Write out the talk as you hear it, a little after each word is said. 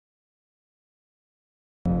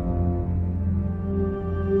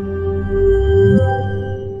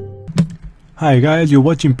Hi guys, you're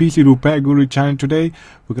watching PC Repair Guru channel. Today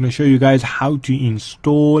we're going to show you guys how to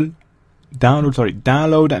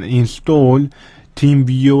download and install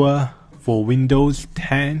TeamViewer for Windows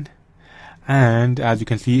 10. And as you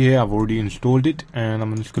can see here, I've already installed it, and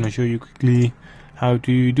I'm just going to show you quickly how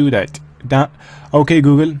to do that. Okay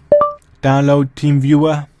Google, download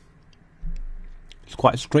TeamViewer. It's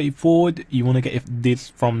quite straightforward. You want to get this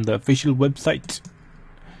from the official website.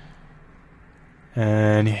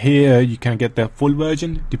 And here you can get the full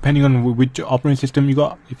version depending on which operating system you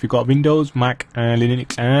got. If you got Windows, Mac, and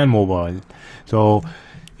Linux, and mobile. So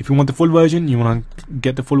if you want the full version, you want to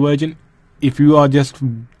get the full version. If you are just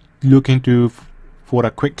looking for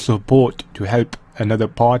a quick support to help another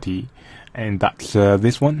party, and that's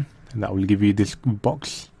this one, and that will give you this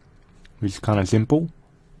box, which is kind of simple.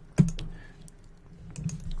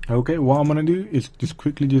 Okay, what I'm gonna do is just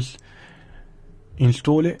quickly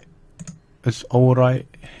install it. It's overwrite.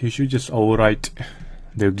 You should just overwrite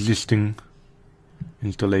the existing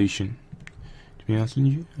installation, to be honest with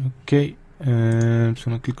you. Okay, I'm just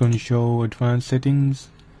gonna click on show advanced settings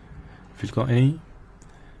if it's got any.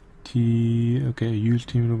 Okay, use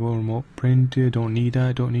TeamViewer remote printer. Don't need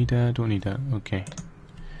that. Okay.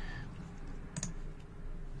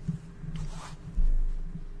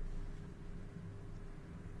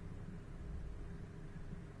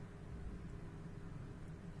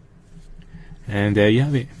 And there you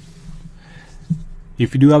have it.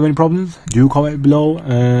 If you do have any problems, do comment below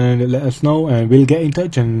and let us know, and we'll get in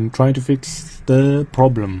touch and try to fix the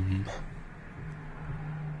problem.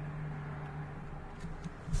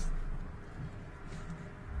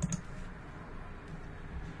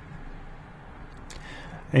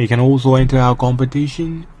 And you can also enter our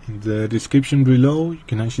competition in the description below. You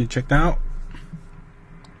can actually check that out.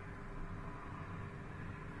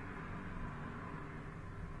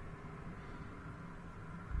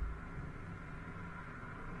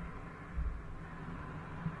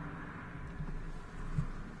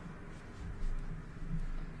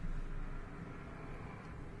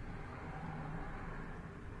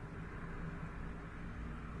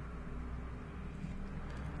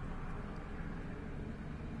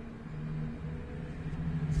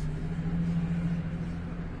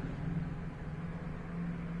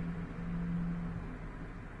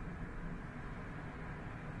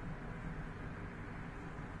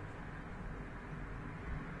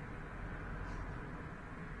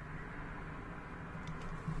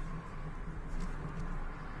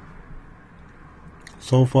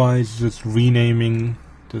 So far it's just renaming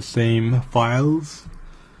the same files,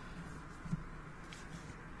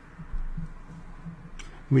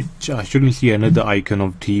 which I shouldn't see another icon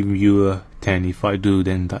of TeamViewer 10. If I do,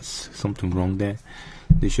 then that's something wrong there.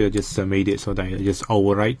 They should have just made it so that it just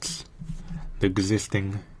overwrites the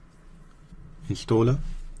existing installer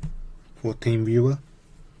for TeamViewer.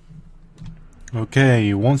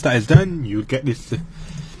 Okay, once that is done, you'll get this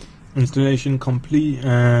installation complete,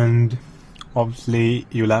 and obviously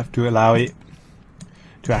you'll have to allow it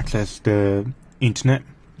to access the internet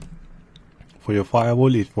for your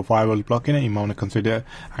firewall. If for firewall blocking it, you might want to consider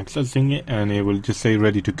accessing it, and it will just say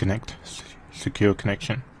ready to connect, secure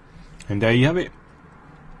connection. And there you have it.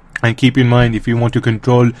 And keep in mind, if you want to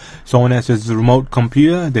control someone else's remote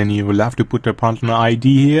computer, then you will have to put a partner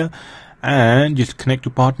ID here and just connect to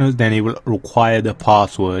partners. Then it will require the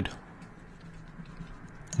password.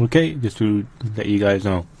 Okay, just to let you guys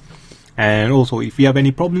know. And also, if you have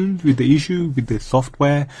any problems with the issue with the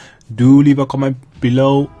software, do leave a comment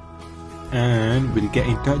below, and we'll get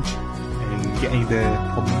in touch and getting the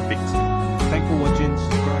problem fixed. Thanks for watching.